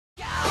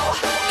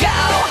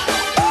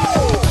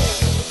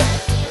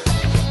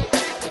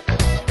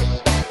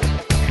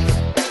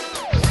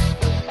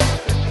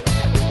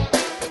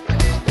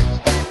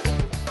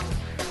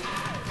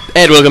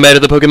And welcome back to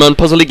the Pokémon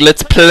Puzzle League.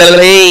 Let's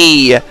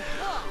play!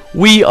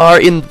 We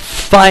are in the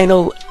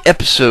final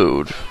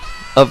episode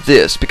of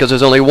this, because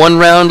there's only one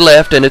round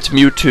left, and it's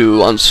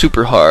Mewtwo on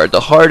Super Hard, the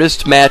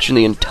hardest match in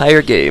the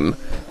entire game.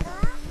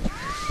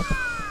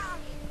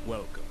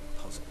 Welcome,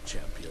 Puzzle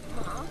Champion.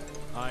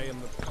 I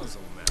am the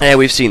Puzzle Man. Yeah,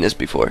 we've seen this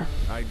before.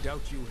 I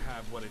doubt you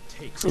have what it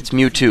takes. It's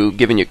Mewtwo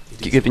giving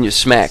you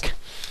smack.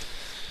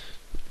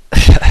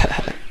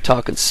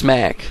 Talking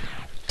smack.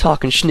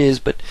 Talking schniz,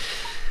 but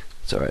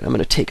it's alright, I'm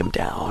gonna take him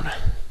down.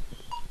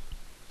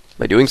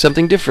 By doing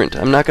something different.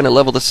 I'm not gonna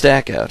level the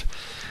stack out.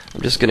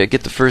 I'm just gonna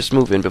get the first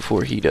move in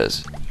before he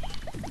does.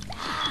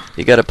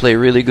 You gotta play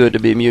really good to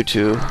be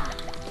Mewtwo.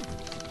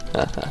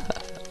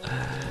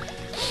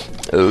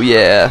 Oh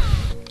yeah.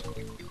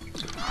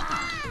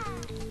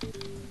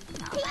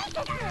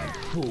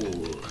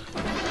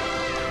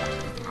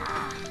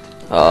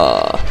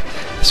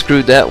 Ah,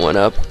 screwed that one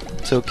up.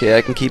 It's okay,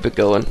 I can keep it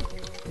going.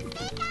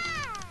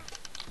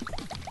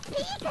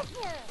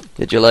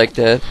 Did you like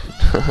that?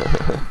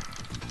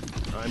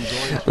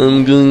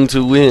 I'm going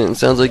to win.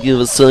 Sounds like you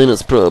have a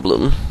sinus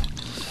problem.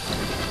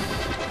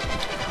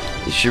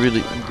 You should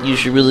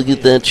really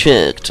get that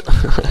checked.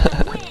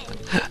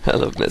 I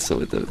love messing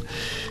with the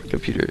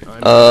computer.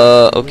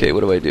 Okay,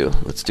 what do I do?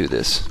 Let's do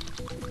this.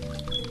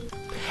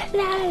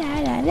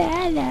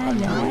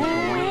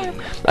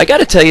 I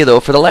gotta tell you though,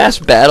 for the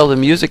last battle, the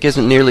music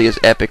isn't nearly as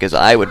epic as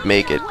I would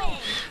make it.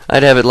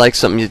 I'd have it like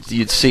something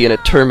you'd see in a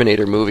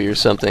Terminator movie or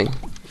something.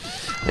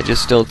 I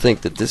just don't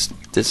think that this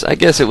I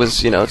guess it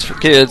was, you know, it's for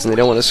kids and they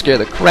don't want to scare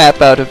the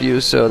crap out of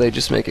you, so they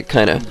just make it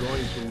kind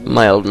of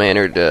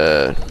mild-mannered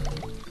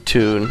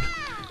tune.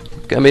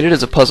 I mean, it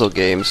is a puzzle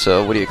game,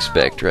 so what do you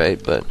expect,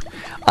 right? But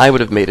I would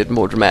have made it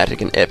more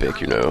dramatic and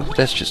epic, you know.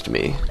 That's just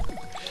me.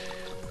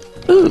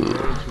 Ooh,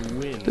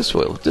 this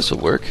will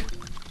work.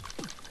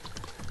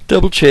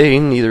 Double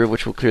chain, neither of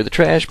which will clear the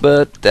trash,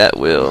 but that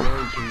will.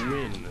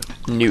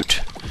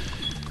 Newt.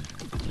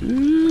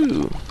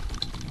 Ooh.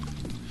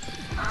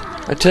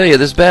 I tell you,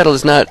 this battle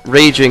is not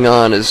raging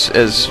on as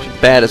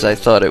bad as I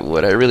thought it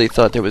would. I really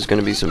thought there was going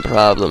to be some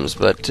problems,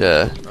 but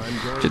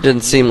it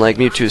didn't seem like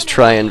Mewtwo's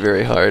trying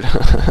very hard.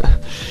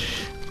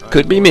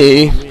 Could be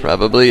me,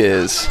 probably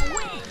is.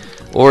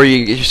 Or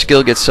your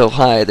skill gets so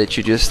high that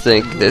you just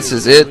think, this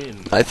is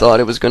it. I thought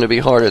it was going to be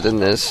harder than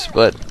this,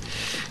 but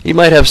he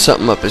might have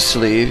something up his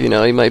sleeve. You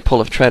know, he might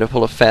try to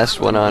pull a fast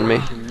one on me.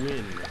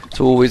 It's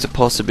always a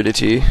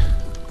possibility.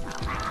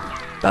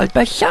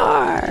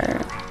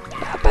 Bashar!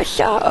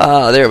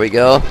 Ah, there we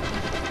go.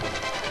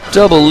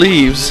 Double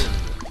leaves.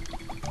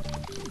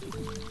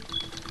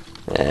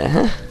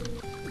 Uh-huh.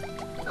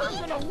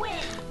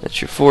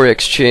 That's your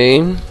 4x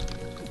chain.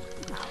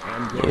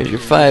 Here's your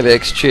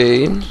 5x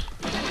chain.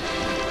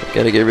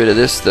 Gotta get rid of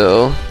this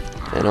though,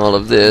 and all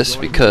of this,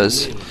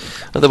 because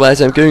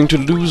otherwise I'm going to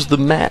lose the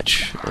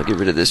match. I'll get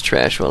rid of this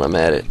trash while I'm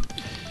at it.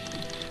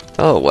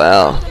 Oh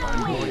wow.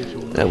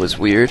 That was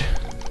weird.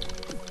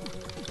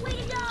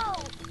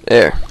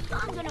 There.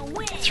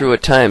 Threw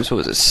at times, what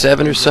was it,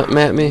 7 or something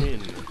at me?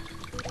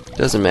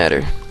 Doesn't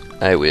matter.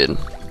 I win.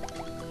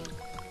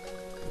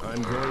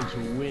 I'm going to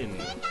win.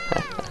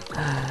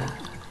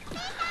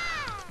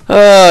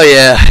 Oh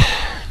yeah.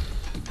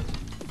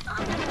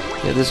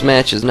 Yeah, this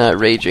match is not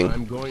raging.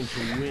 I'm going to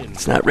win.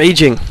 It's not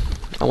raging.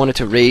 I want it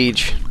to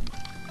rage.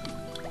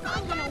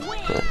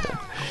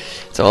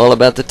 It's all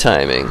about the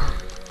timing.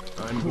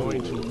 I'm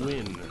going to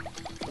win.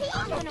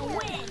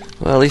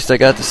 Well, at least I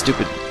got the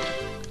stupid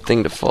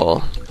thing to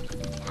fall.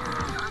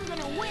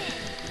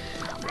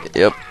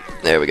 Yep,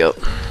 there we go.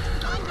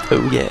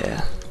 Oh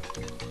yeah.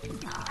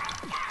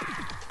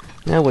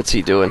 Now what's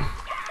he doing?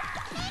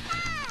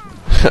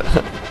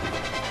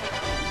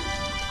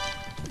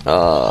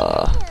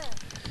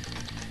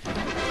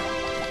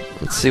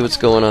 Let's see what's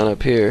going on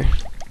up here.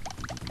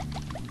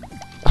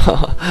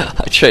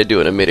 I tried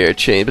doing a mid-air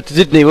chain, but it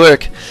didn't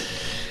work.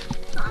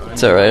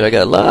 It's alright, I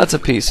got lots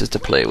of pieces to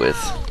play with.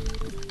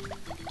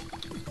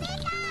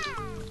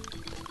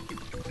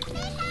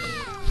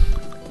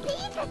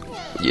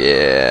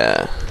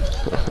 Yeah.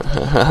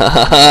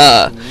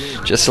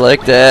 Just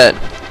like that.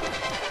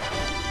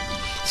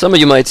 Some of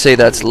you might say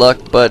that's luck,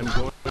 but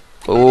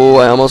oh,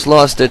 I almost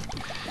lost it.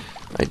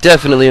 I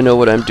definitely know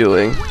what I'm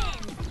doing.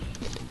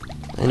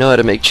 I know how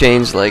to make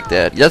chains like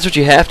that. That's what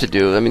you have to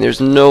do. I mean,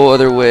 there's no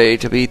other way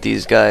to beat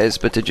these guys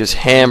but to just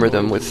hammer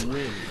them with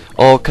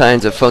all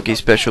kinds of funky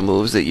special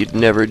moves that you'd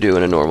never do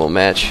in a normal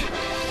match.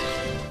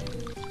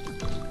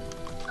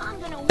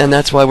 And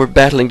that's why we're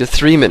battling to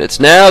 3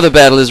 minutes. Now the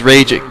battle is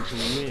raging.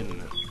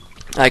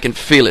 I can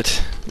feel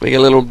it. We got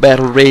a little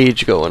battle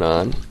rage going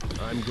on.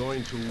 I'm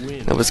going to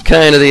win. That was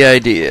kind of the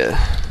idea.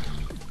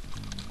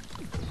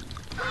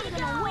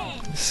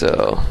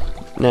 So,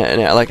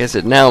 now, like I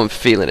said, now I'm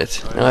feeling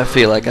it. Now I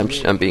feel like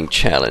I'm being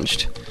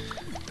challenged.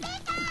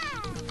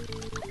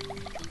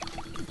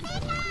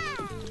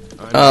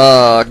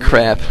 Oh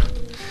crap!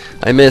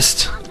 I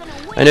missed.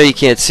 I know you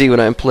can't see when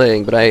I'm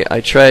playing, but I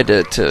tried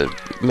to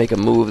make a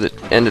move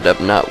that ended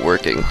up not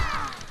working.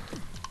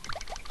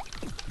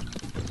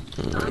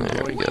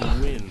 There we go.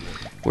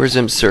 Where's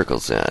them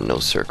circles? Ah, no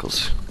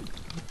circles.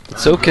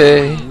 It's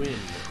okay.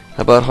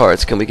 How about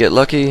hearts? Can we get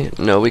lucky?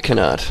 No, we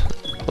cannot.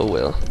 Oh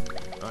well.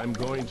 I'm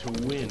going to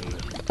win.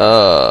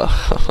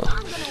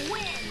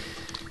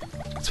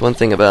 It's one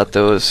thing about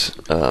those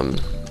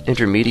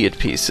intermediate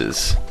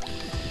pieces.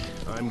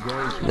 I'm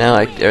going to Now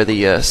are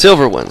the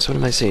silver ones. What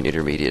am I saying?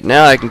 Intermediate.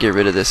 Now I can get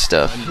rid of this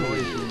stuff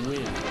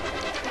win.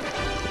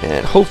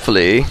 and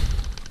hopefully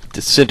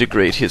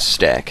disintegrate his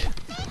stack.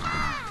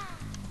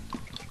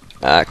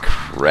 Ah,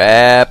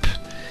 crap.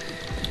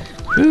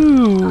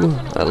 Whew.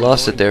 I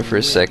lost it there for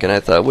a second. I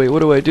thought, wait, what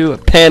do I do? I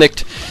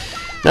panicked.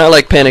 Not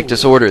like panic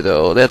disorder,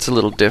 though. That's a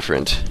little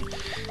different.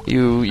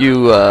 You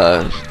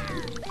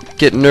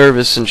get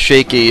nervous and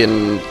shaky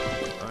and,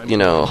 you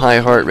know, high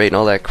heart rate and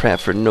all that crap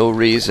for no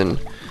reason.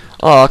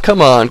 Aw,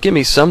 come on, give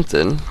me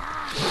something.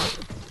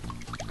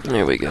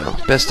 There we go.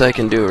 Best I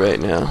can do right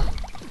now.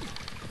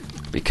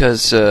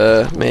 Because,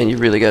 man, you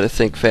really gotta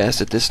think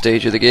fast at this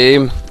stage of the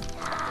game.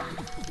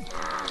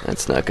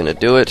 That's not gonna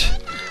do it.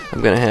 I'm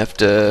gonna have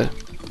to...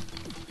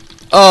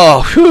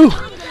 Oh, whew!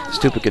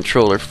 Stupid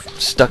controller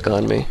stuck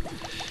on me.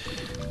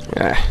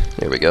 Ah,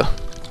 there we go.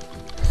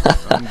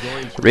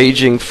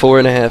 Raging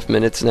 4.5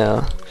 minutes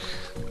now.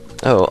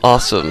 Oh,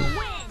 awesome.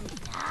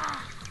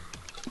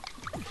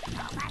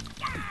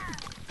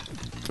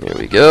 There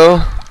we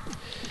go.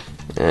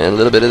 And a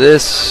little bit of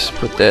this.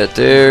 Put that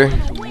there.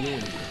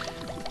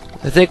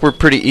 I think we're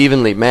pretty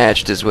evenly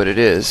matched is what it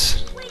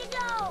is.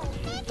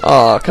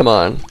 Aw, come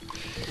on.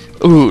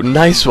 Ooh,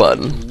 nice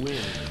one.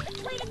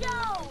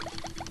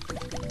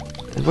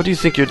 And what do you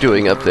think you're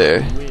doing up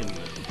there?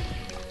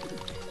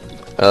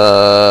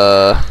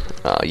 Oh,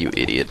 you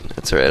idiot.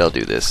 That's alright, I'll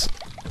do this.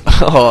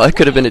 Oh, that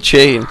could have been a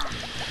chain.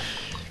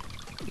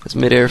 It's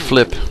mid-air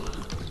flip.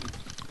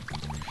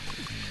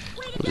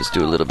 We'll just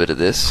do a little bit of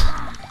this.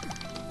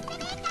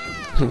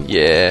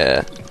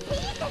 Yeah.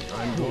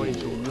 I'm going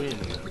to win.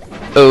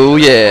 Oh,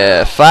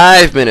 yeah.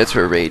 5 minutes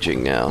we're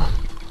raging now.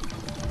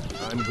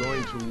 I'm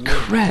going to win.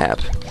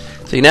 Crap.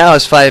 See, now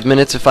it's 5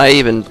 minutes. If I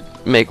even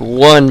make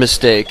one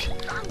mistake,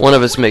 one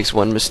of us makes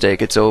one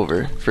mistake, it's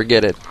over.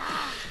 Forget it.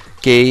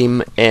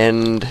 Game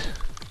end.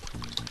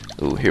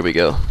 Ooh, here we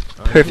go.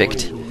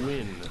 Perfect.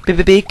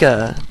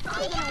 Bibibika.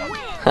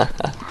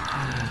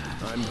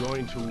 I'm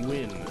going to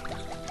win.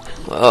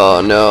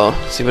 Oh no.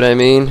 See what I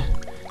mean?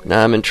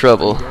 Now I'm in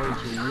trouble. I'm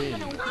going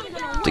to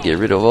win. To get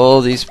rid of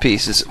all these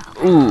pieces.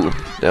 Ooh,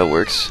 that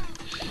works.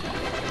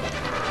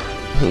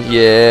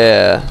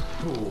 Yeah.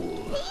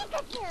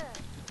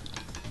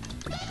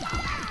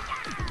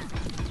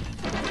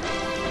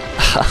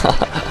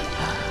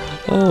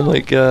 Oh my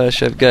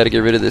gosh, I've got to get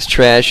rid of this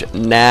trash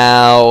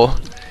now.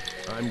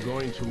 I'm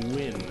going to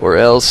win. Or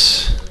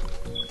else.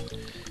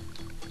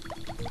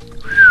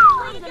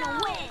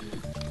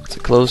 It's a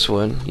close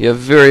one. You have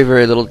very,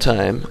 very little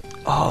time.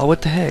 Oh,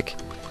 what the heck?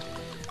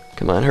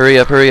 Come on, hurry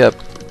up, hurry up.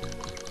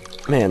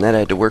 Man, that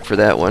had to work for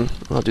that one.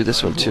 I'll do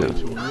this one too.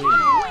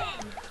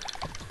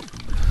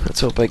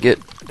 Let's hope I get...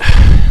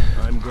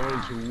 I'm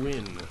going to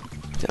win.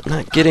 I'm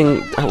not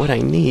getting what I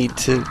need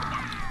to...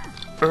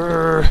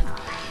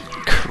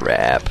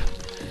 crap.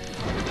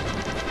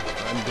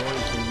 I'm going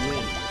to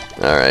win.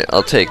 Alright,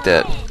 I'll take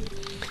that.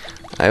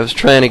 I was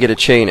trying to get a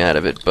chain out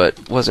of it,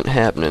 but wasn't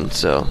happening,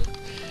 so...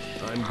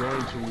 I'm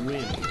going to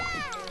win.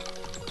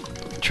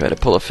 Try to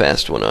pull a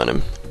fast one on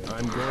him.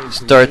 I'm going to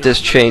Start win.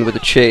 this chain with a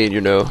chain, you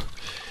know.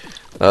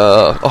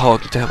 Oh,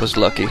 that was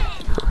lucky.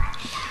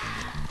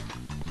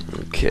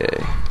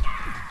 Okay.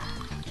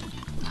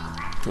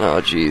 Oh,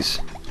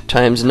 jeez.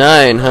 Times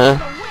 9, huh?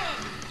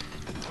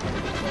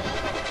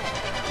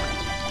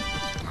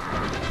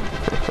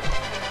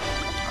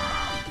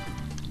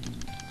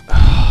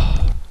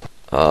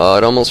 Oh,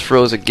 it almost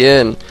froze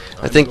again.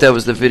 I think that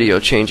was the video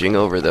changing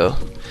over, though.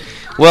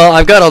 Well,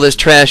 I've got all this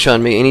trash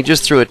on me, and he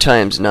just threw a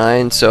times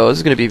 9, so this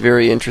is going to be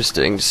very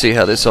interesting to see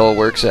how this all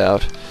works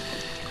out.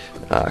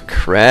 Ah,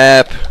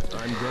 crap.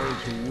 I'm going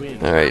to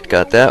win. Alright,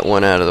 got that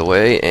one out of the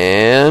way,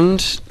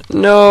 and...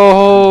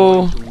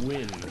 No! To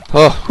win.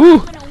 Oh,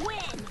 whew!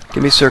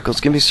 Give me circles,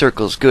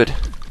 good.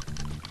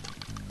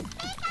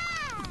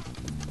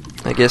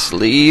 I guess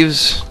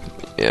leaves?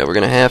 Yeah, we're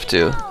gonna have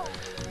to.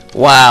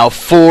 Wow,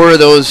 4 of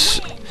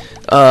those,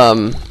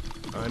 I'm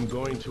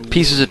going to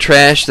pieces of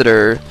trash that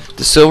are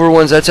the silver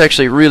ones, that's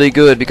actually really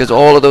good because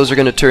all of those are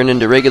gonna turn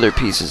into regular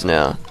pieces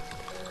now.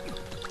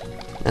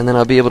 And then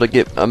I'll be able to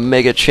get a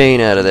mega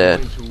chain out of that.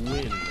 win. To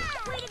win.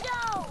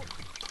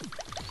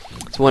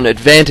 It's one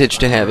advantage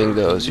to having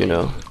those, you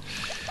know.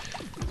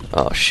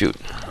 Oh, shoot.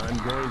 I'm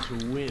going to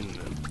win.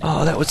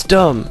 Oh, that was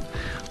dumb.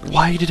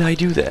 Why did I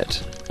do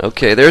that?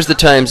 Okay, there's the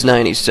times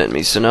 9 he sent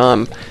me, so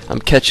now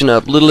I'm catching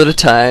up little at a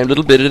time,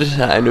 little bit at a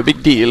time, no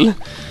big deal.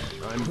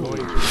 I'm going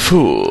to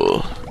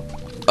Fool.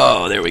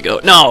 Oh, there we go.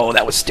 No,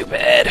 that was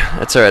stupid.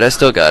 That's alright, I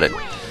still got it.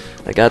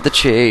 I got the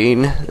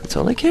chain. That's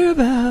all I care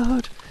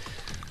about.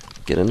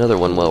 Get another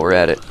one while we're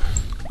at it.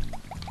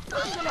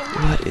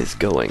 What is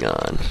going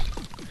on?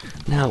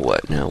 Now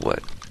what? Now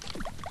what?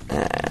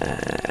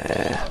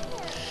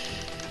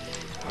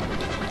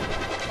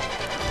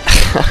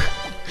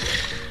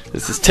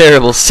 This is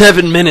terrible.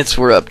 7 minutes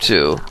we're up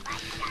to.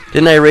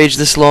 Didn't I rage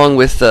this long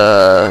with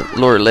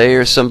Lorelei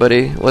or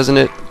somebody, wasn't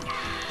it?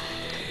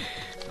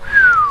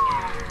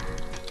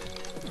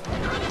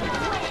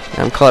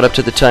 I'm caught up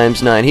to the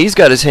 ×9. He's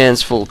got his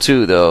hands full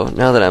too, though,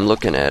 now that I'm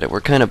looking at it.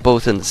 We're kind of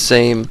both in the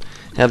same,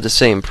 have the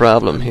same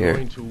problem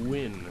here.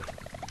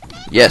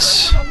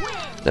 Yes,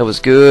 that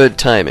was good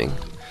timing.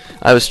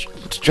 I was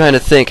trying to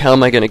think, how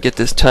am I going to get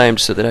this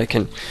timed so that I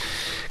can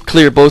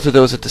clear both of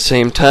those at the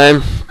same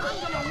time.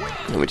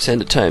 And we just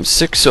end to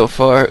 ×6 so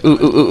far. Ooh,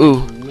 ooh, ooh,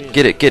 ooh.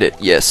 Get it, get it.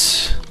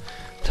 Yes.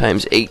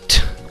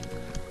 ×8.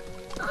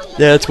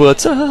 That's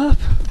what's up.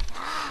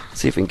 Let's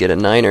see if we can get a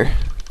 9er.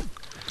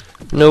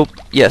 Nope.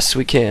 Yes,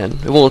 we can.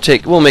 It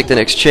won't make the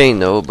next chain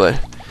though,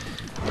 but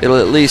it'll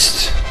at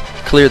least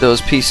clear those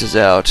pieces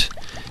out.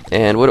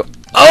 And what?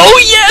 Oh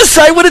yes,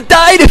 I would have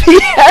died if he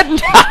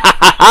hadn't.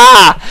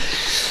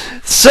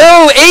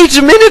 So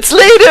 8 minutes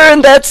later,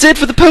 and that's it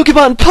for the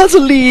Pokemon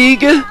Puzzle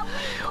League.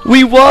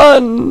 We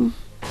won.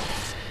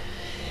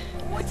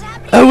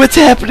 Oh, what's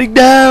happening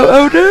now?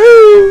 Oh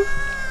no!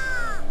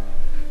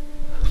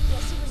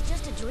 Guess it was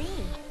just a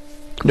dream.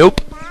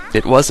 Nope,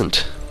 it wasn't.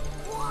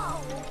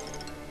 Whoa!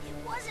 It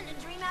wasn't a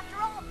dream after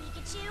all,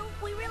 Pikachu.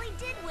 We really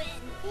did win.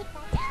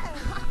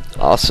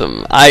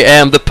 Awesome. I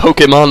am the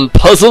Pokemon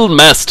Puzzle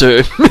Master.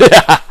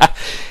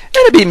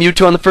 And I beat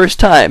Mewtwo on the first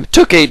time.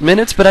 Took 8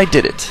 minutes, but I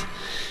did it.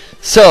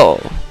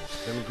 So,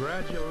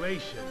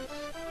 Congratulations.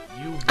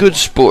 good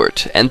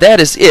sport. And that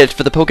is it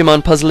for the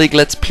Pokemon Puzzle League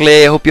Let's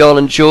Play. I hope you all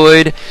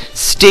enjoyed.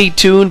 Stay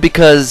tuned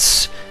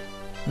because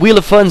Wheel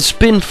of Fun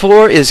Spin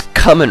 4 is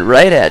coming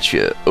right at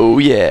you. Oh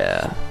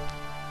yeah.